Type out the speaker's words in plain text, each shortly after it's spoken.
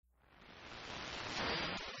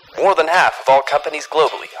More than half of all companies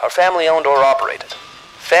globally are family-owned or operated.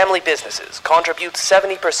 Family businesses contribute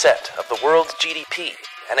 70% of the world's GDP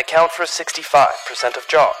and account for 65% of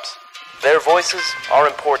jobs. Their voices are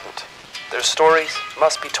important. Their stories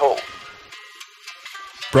must be told.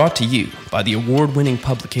 Brought to you by the award-winning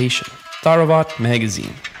publication, Tharawat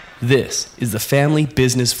Magazine. This is the Family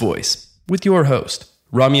Business Voice with your host,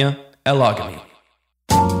 Ramya El-Agami.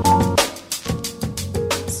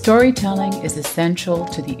 Storytelling is essential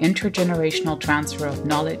to the intergenerational transfer of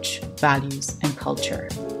knowledge, values, and culture.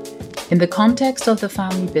 In the context of the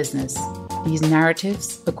family business, these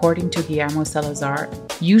narratives, according to Guillermo Salazar,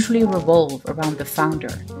 usually revolve around the founder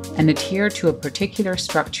and adhere to a particular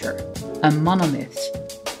structure, a monomyth,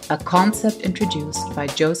 a concept introduced by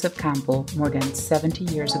Joseph Campbell more than 70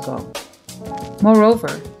 years ago. Moreover,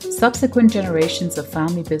 subsequent generations of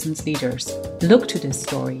family business leaders look to this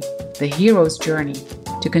story, the hero's journey,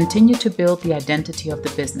 to continue to build the identity of the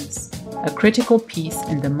business, a critical piece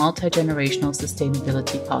in the multi-generational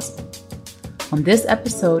sustainability puzzle. On this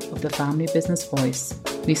episode of the Family Business Voice,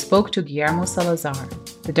 we spoke to Guillermo Salazar,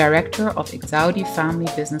 the director of Exaudi Family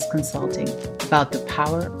Business Consulting, about the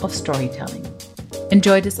power of storytelling.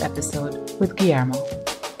 Enjoy this episode with Guillermo.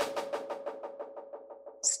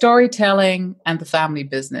 Storytelling and the family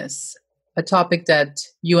business, a topic that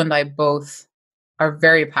you and I both are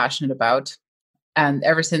very passionate about. And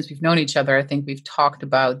ever since we've known each other, I think we've talked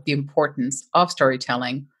about the importance of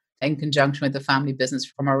storytelling in conjunction with the family business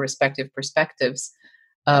from our respective perspectives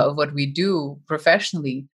of what we do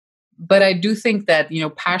professionally. But I do think that,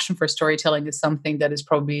 passion for storytelling is something that is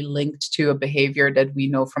probably linked to a behavior that we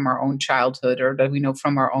know from our own childhood or that we know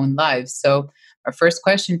from our own lives. So our first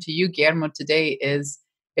question to you, Guillermo, today is,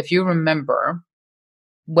 if you remember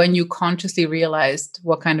when you consciously realized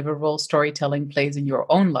what kind of a role storytelling plays in your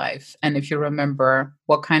own life, and if you remember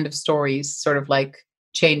what kind of stories sort of like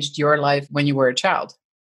changed your life when you were a child.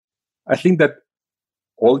 I think that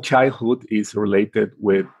all childhood is related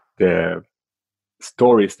with the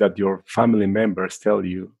stories that your family members tell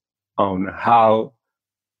you on how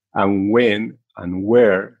and when and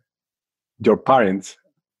where your parents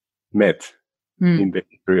met in the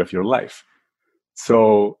history of your life.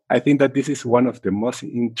 So I think that this is one of the most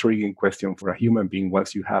intriguing questions for a human being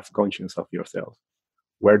once you have conscience of yourself.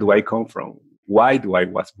 Where do I come from? Why do I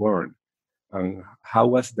was born? And how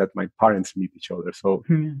was that my parents meet each other? So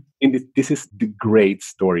this is the great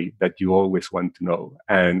story that you always want to know.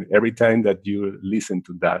 And every time that you listen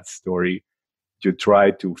to that story, you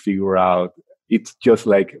try to figure out, it's just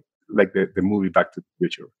like the movie Back to the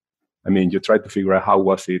Future. I mean, you try to figure out how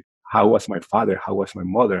was it? How was my father? How was my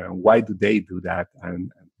mother? And why do they do that? And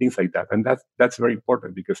things like that. And that's very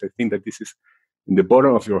important, because I think that this is in the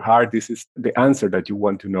bottom of your heart. This is the answer that you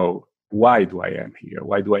want to know. Why do I am here?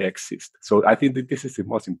 Why do I exist? So I think that this is the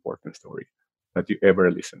most important story that you ever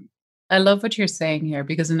listen. I love what you're saying here,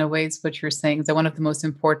 because in a way, it's what you're saying is that one of the most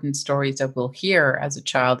important stories that we'll hear as a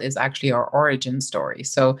child is actually our origin story.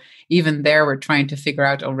 So even there, we're trying to figure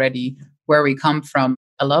out already where we come from.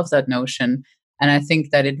 I love that notion. And I think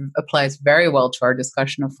that it applies very well to our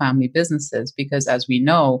discussion of family businesses, because as we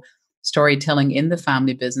know, storytelling in the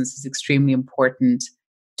family business is extremely important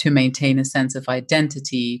to maintain a sense of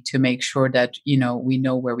identity, to make sure that, we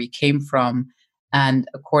know where we came from and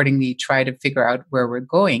accordingly try to figure out where we're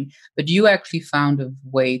going. But you actually found a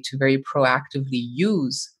way to very proactively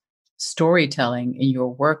use storytelling in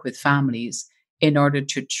your work with families in order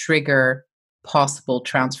to trigger possible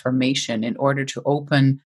transformation, in order to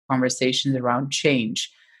open conversations around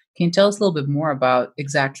change. Can you tell us a little bit more about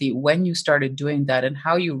exactly when you started doing that and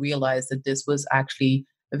how you realized that this was actually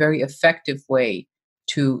a very effective way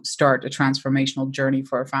to start a transformational journey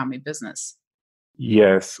for a family business?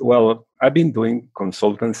 Yes. Well, I've been doing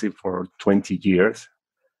consultancy for 20 years.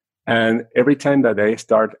 And every time that I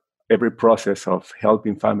start every process of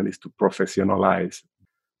helping families to professionalize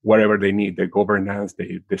whatever they need, the governance,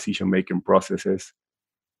 the decision-making processes,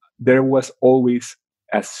 there was always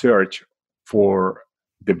a search for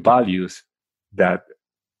the values that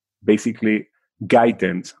basically guide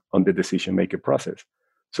them on the decision-making process.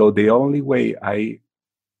 So the only way I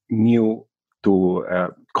knew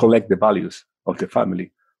to collect the values of the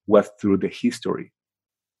family was through the history.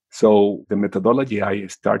 So the methodology I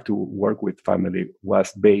started to work with family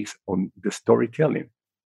was based on the storytelling.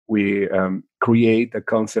 We create a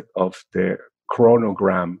concept of the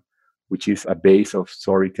chronogram, which is a base of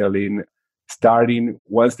storytelling, starting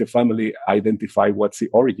once the family identify what's the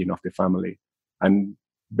origin of the family. And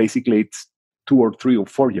basically it's 2 or 3 or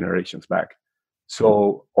 4 generations back.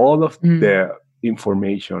 So all of the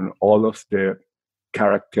information, all of the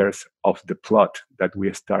characters of the plot that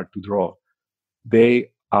we start to draw,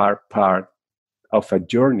 they are part of a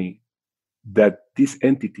journey that this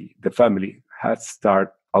entity, the family, has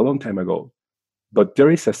started a long time ago. But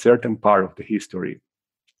there is a certain part of the history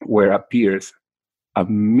where appears a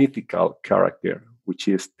mythical character, which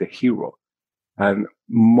is the hero. And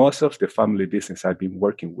most of the family business I've been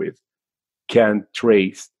working with can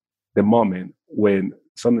trace the moment when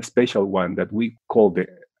some special one that we call the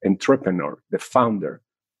entrepreneur, the founder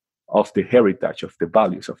of the heritage, of the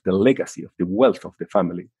values, of the legacy, of the wealth of the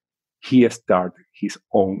family, he started his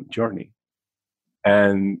own journey.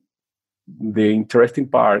 And the interesting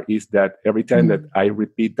part is that every time that I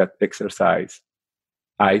repeat that exercise,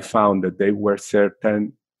 I found that there were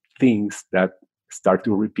certain things that start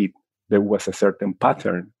to repeat. There was a certain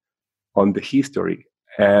pattern on the history.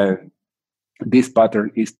 And this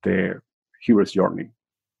pattern is the hero's journey,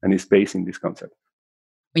 and it's based in this concept.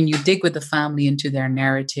 When you dig with the family into their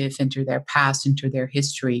narrative, into their past, into their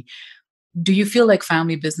history, do you feel like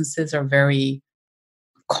family businesses are very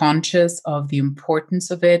conscious of the importance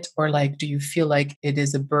of it? Or like, do you feel like it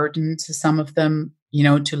is a burden to some of them,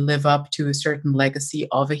 to live up to a certain legacy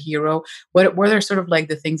of a hero? What are sort of like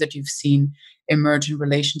the things that you've seen emerge in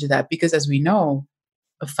relation to that? Because as we know,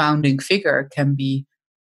 a founding figure can be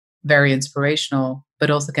very inspirational,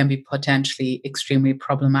 but also can be potentially extremely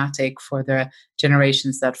problematic for the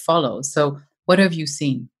generations that follow. So what have you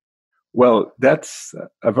seen? Well, that's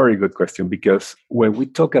a very good question, because when we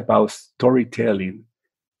talk about storytelling,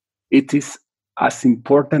 it is as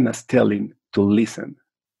important as telling to listen.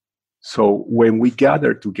 So when we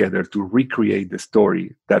gather together to recreate the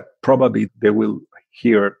story that probably they will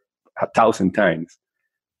hear 1,000 times,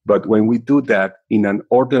 but when we do that in an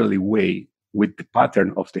orderly way with the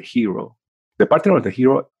pattern of the hero,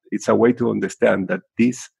 it's a way to understand that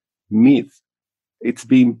this myth, it's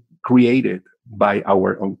being created by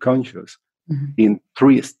our unconscious in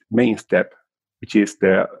three main steps, which is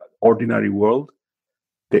the ordinary world,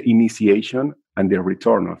 the initiation, and the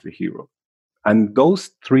return of the hero. And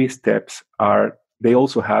those three steps they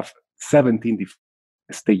also have 17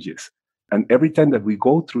 stages. And every time that we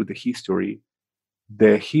go through the history,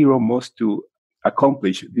 the hero must to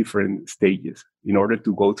accomplish different stages in order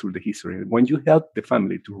to go through the history. And when you help the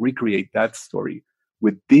family to recreate that story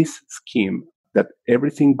with this scheme, that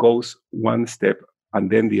everything goes one step and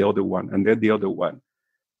then the other one, and then the other one,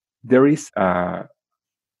 there is a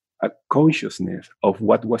consciousness of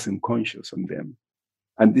what was unconscious on them.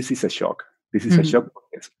 And this is a shock. This is a shock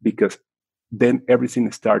because then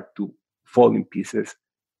everything starts to fall in pieces,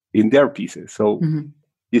 in their pieces. So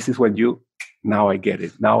this is when now I get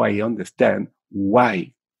it. Now I understand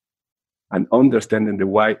why. And understanding the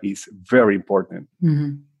why is very important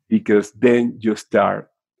because then you start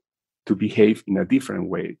to behave in a different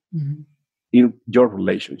way in your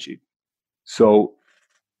relationship. So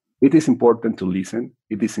it is important to listen.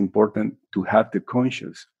 It is important to have the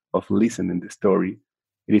conscience of listening the story.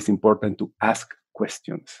 It is important to ask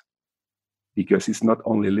questions because it's not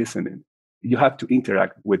only listening. You have to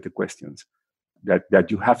interact with the questions that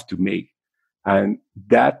you have to make. And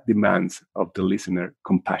that demands of the listener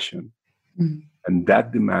compassion. And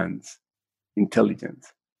that demands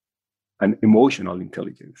intelligence and emotional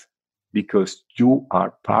intelligence because you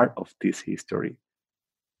are part of this history.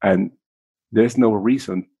 And there's no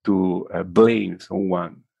reason to blame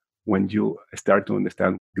someone when you start to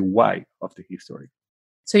understand the why of the history.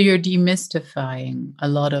 So you're demystifying a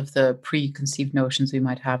lot of the preconceived notions we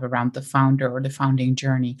might have around the founder or the founding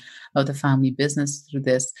journey of the family business through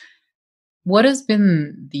this. What has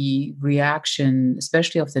been the reaction,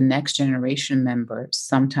 especially of the next generation members,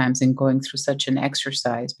 sometimes in going through such an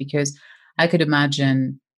exercise? Because I could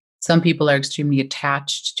imagine some people are extremely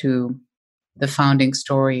attached to the founding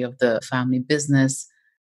story of the family business.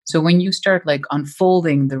 So when you start like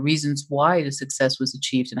unfolding the reasons why the success was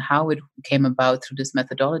achieved and how it came about through this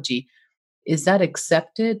methodology, is that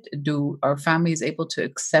accepted? Are families able to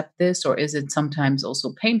accept this? Or is it sometimes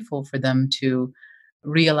also painful for them to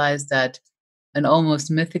realize that an almost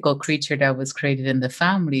mythical creature that was created in the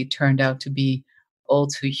family turned out to be all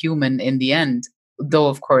too human in the end, though,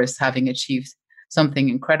 of course, having achieved something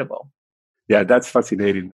incredible? Yeah, that's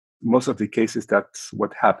fascinating. Most of the cases, that's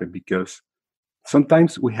what happened because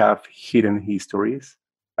sometimes we have hidden histories.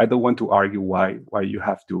 I don't want to argue why you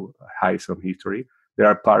have to hide some history. They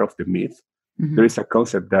are part of the myth. There is a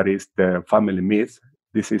concept that is the family myth.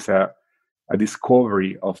 This is a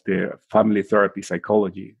discovery of the family therapy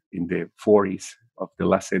psychology in the 40s of the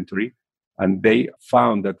last century. And they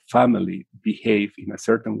found that family behave in a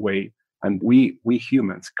certain way. And we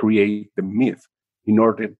humans create the myth in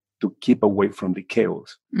order to keep away from the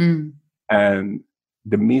chaos. And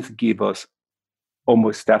the myth gives us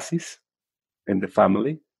homeostasis, in the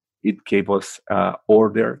family. It gave us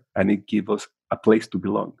order, and it gave us a place to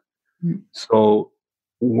belong. Mm. So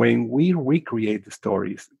when we recreate the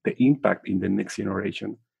stories, the impact in the next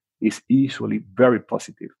generation is usually very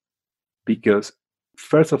positive because,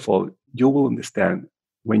 first of all, you will understand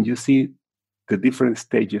when you see the different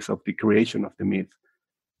stages of the creation of the myth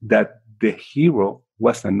that the hero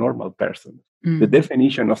was a normal person. The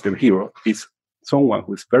definition of the hero is someone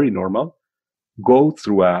who is very normal, go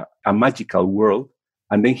through a magical world,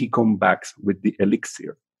 and then he comes back with the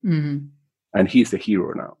elixir. And he's a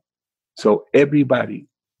hero now. So everybody,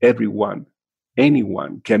 everyone,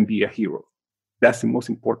 anyone can be a hero. That's the most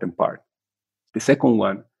important part. The second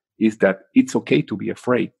one is that it's okay to be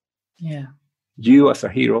afraid. Yeah. You as a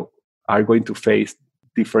hero are going to face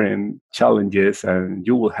different challenges, and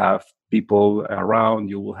you will have people around,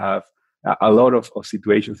 you will have a lot of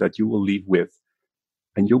situations that you will live with,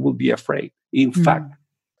 and you will be afraid. In fact,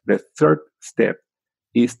 the third step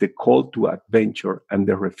is the call to adventure and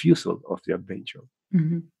the refusal of the adventure.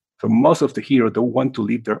 So most of the heroes don't want to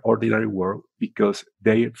leave their ordinary world because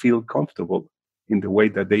they feel comfortable in the way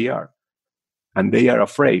that they are. And they are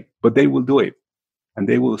afraid, but they will do it. And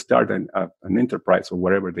they will start an enterprise or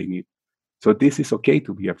whatever they need. So this is okay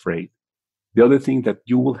to be afraid. The other thing that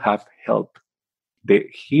you will have help. The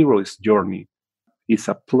hero's journey is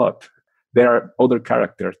a plot. There are other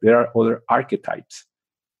characters. There are other archetypes.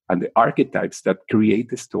 And the archetypes that create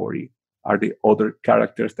the story are the other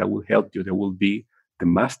characters that will help you. There will be the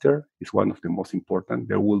master is one of the most important.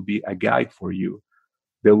 There will be a guide for you.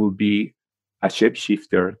 There will be a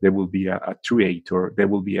shapeshifter. There will be a creator. There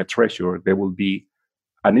will be a treasure. There will be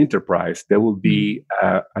an enterprise. There will be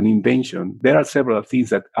an invention. There are several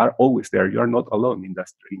things that are always there. You are not alone in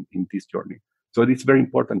this journey. So it's very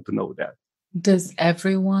important to know that. Does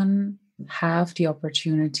everyone have the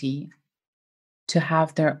opportunity to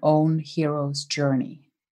have their own hero's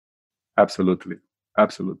journey? Absolutely.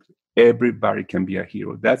 Absolutely. Everybody can be a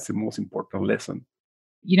hero. That's the most important lesson.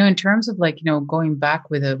 In terms of going back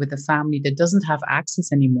with a family that doesn't have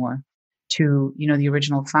access anymore to, the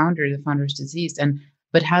original founder, the founder's deceased,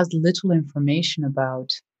 but has little information about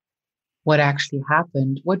what actually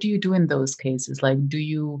happened. What do you do in those cases? Like, do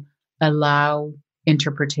you allow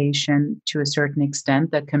interpretation to a certain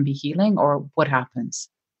extent that can be healing, or what happens?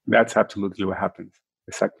 That's absolutely what happens.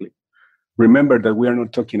 Exactly. Remember that we are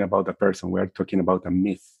not talking about a person. We are talking about a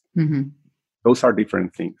myth. Those are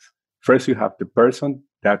different things. First, you have the person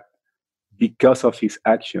that, because of his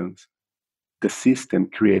actions, the system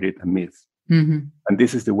created a myth. And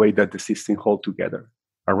this is the way that the system holds together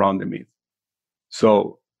around the myth.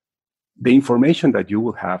 So the information that you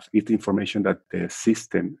will have is the information that the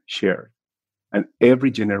system shared. And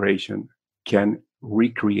every generation can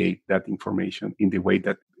recreate that information in the way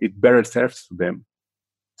that it better serves to them.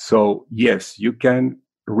 So yes, you can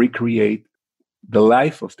recreate the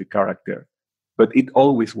life of the character, but it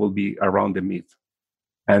always will be around the myth.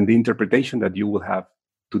 And the interpretation that you will have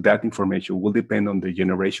to that information will depend on the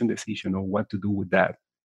generation decision on what to do with that.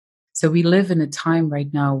 So we live in a time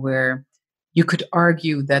right now where you could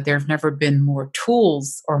argue that there have never been more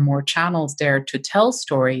tools or more channels there to tell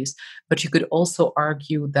stories, but you could also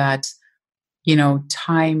argue that,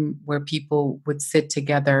 time where people would sit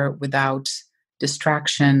together without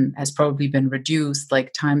distraction has probably been reduced.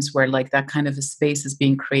 Like times where that kind of a space is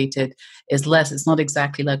being created is less. It's not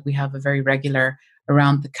exactly like we have a very regular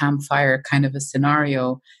around the campfire kind of a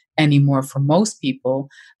scenario anymore for most people,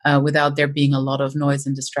 without there being a lot of noise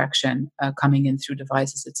and distraction coming in through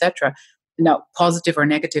devices, etc. Now, positive or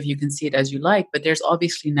negative, you can see it as you like, but there's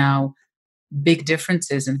obviously now big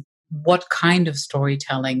differences in what kind of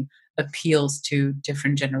storytelling appeals to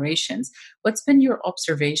different generations. What's been your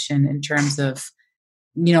observation in terms of,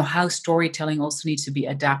 how storytelling also needs to be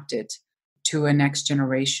adapted to a next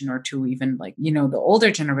generation, or to even the older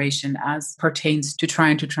generation, as pertains to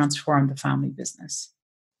trying to transform the family business?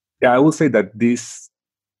 Yeah, I will say that this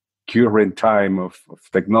current time of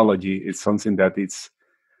technology is something that it's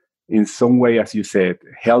in some way, as you said,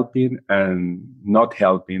 helping and not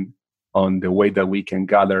helping on the way that we can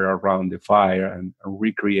gather around the fire and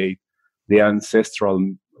recreate the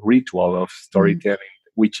ancestral ritual of storytelling,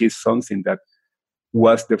 which is something that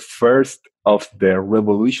was the first of the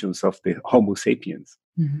revolutions of the Homo sapiens,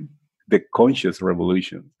 the conscious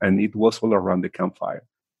revolution, and it was all around the campfire.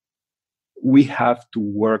 We have to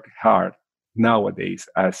work hard nowadays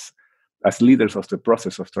as leaders of the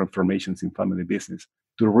process of transformations in family business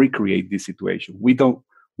to recreate this situation. We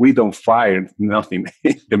don't fire nothing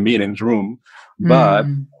in the meeting room, but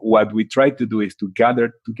what we try to do is to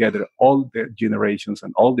gather together all the generations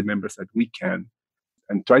and all the members that we can,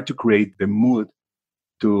 and try to create the mood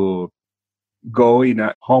to go in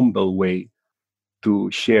a humble way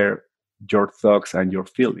to share your thoughts and your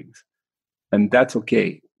feelings. And that's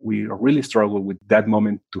okay. We really struggle with that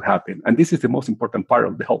moment to happen. And this is the most important part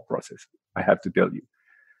of the whole process, I have to tell you.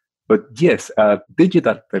 But yes,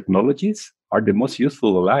 digital technologies are the most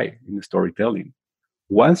useful alive in storytelling.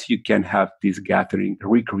 Once you can have this gathering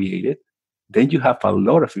recreated, then you have a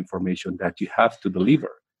lot of information that you have to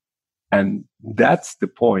deliver. And that's the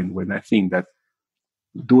point when I think that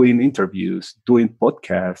doing interviews, doing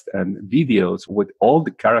podcasts and videos with all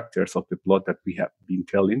the characters of the plot that we have been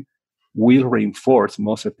telling will reinforce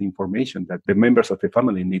most of the information that the members of the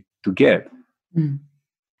family need to get. In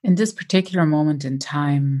this particular moment in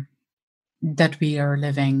time that we are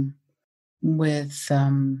living with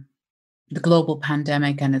the global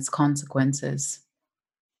pandemic and its consequences,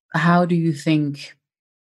 how do you think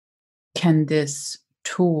can this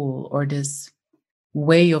tool or this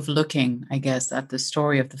way of looking, I guess, at the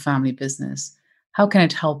story of the family business, how can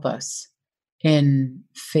it help us in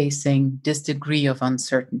facing this degree of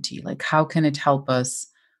uncertainty? Like, how can it help us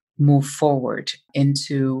move forward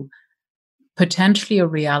into potentially a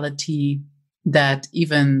reality that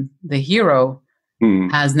even the hero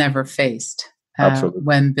has never faced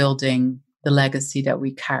when building the legacy that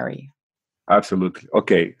we carry? Absolutely.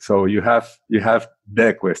 Okay, so you have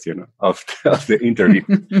the question of the interview.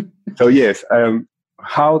 So yes,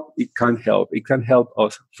 how it can help? It can help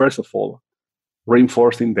us, first of all,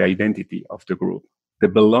 reinforcing the identity of the group, the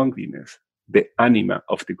belongingness, the anima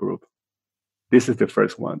of the group. This is the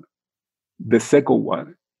first one. The second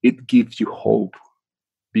one, it gives you hope,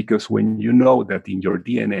 because when you know that in your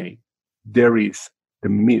DNA there is the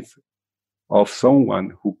myth of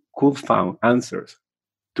someone who could find answers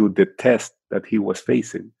to the test that he was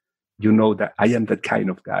facing, you know that I am that kind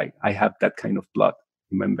of guy. I have that kind of blood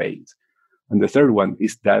in my veins. And the third one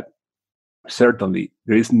is that certainly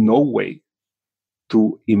there is no way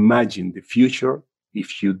to imagine the future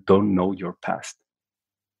if you don't know your past.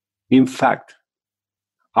 In fact,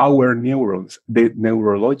 our neurons, the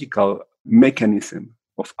neurological mechanism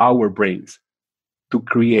of our brains to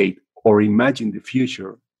create or imagine the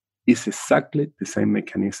future is exactly the same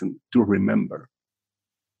mechanism to remember.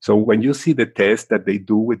 So when you see the test that they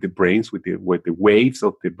do with the brains, with the waves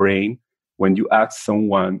of the brain, when you ask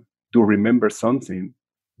someone to remember something,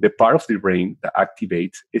 the part of the brain that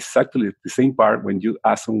activates is exactly the same part when you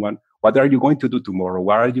ask someone, what are you going to do tomorrow?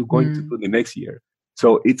 What are you going to do the next year?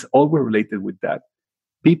 So it's always related with that.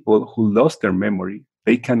 People who lost their memory,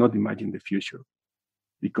 they cannot imagine the future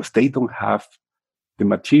because they don't have the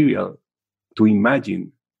material to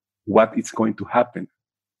imagine what is going to happen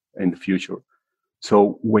in the future.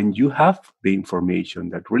 So when you have the information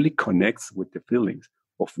that really connects with the feelings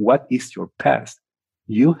of what is your past,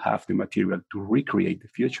 you have the material to recreate the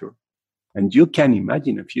future. And you can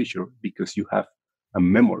imagine a future because you have a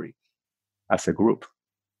memory as a group.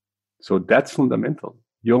 So that's fundamental.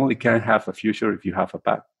 You only can have a future if you have a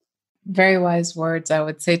past. Very wise words, I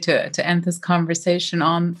would say, to end this conversation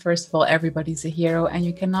on. First of all, everybody's a hero, and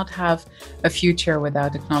you cannot have a future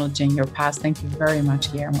without acknowledging your past. Thank you very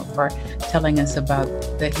much, Guillermo, for telling us about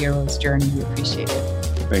the hero's journey. We appreciate it.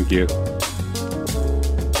 Thank you.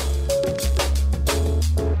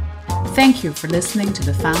 Thank you for listening to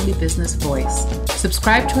The Family Business Voice.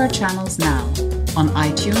 Subscribe to our channels now on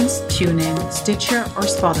iTunes, TuneIn, Stitcher, or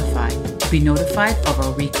Spotify to be notified of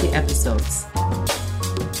our weekly episodes.